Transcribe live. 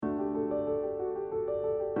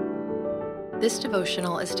This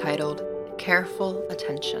devotional is titled, Careful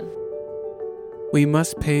Attention. We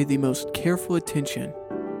must pay the most careful attention,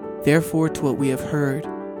 therefore, to what we have heard,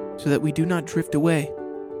 so that we do not drift away.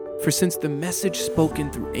 For since the message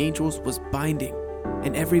spoken through angels was binding,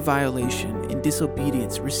 and every violation and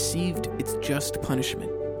disobedience received its just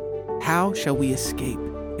punishment, how shall we escape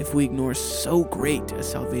if we ignore so great a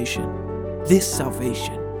salvation? This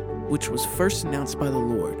salvation, which was first announced by the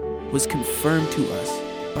Lord, was confirmed to us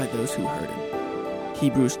by those who heard him.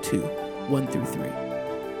 Hebrews 2,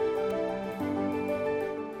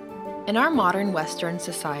 1-3. In our modern Western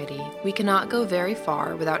society, we cannot go very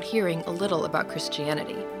far without hearing a little about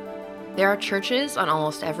Christianity. There are churches on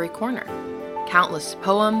almost every corner. Countless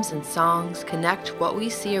poems and songs connect what we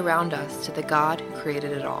see around us to the God who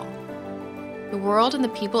created it all. The world and the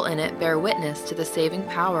people in it bear witness to the saving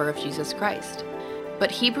power of Jesus Christ. But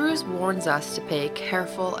Hebrews warns us to pay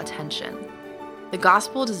careful attention. The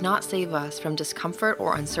gospel does not save us from discomfort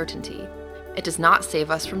or uncertainty. It does not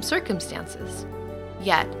save us from circumstances.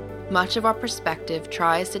 Yet, much of our perspective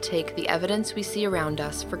tries to take the evidence we see around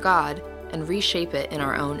us for God and reshape it in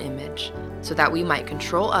our own image, so that we might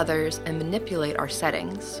control others and manipulate our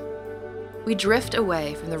settings. We drift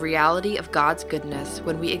away from the reality of God's goodness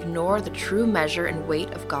when we ignore the true measure and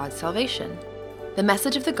weight of God's salvation. The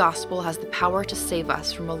message of the gospel has the power to save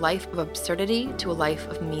us from a life of absurdity to a life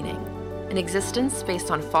of meaning, an existence based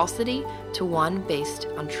on falsity to one based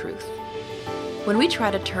on truth. When we try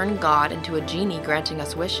to turn God into a genie granting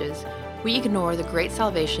us wishes, we ignore the great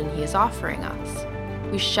salvation he is offering us.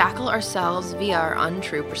 We shackle ourselves via our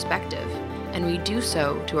untrue perspective, and we do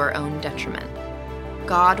so to our own detriment.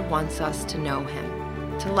 God wants us to know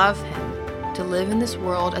him, to love him, to live in this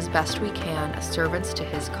world as best we can as servants to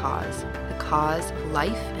his cause, the cause of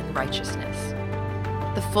life and righteousness.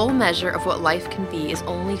 The full measure of what life can be is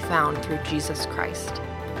only found through Jesus Christ.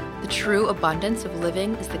 The true abundance of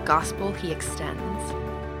living is the gospel he extends.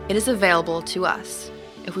 It is available to us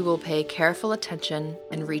if we will pay careful attention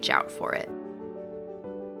and reach out for it.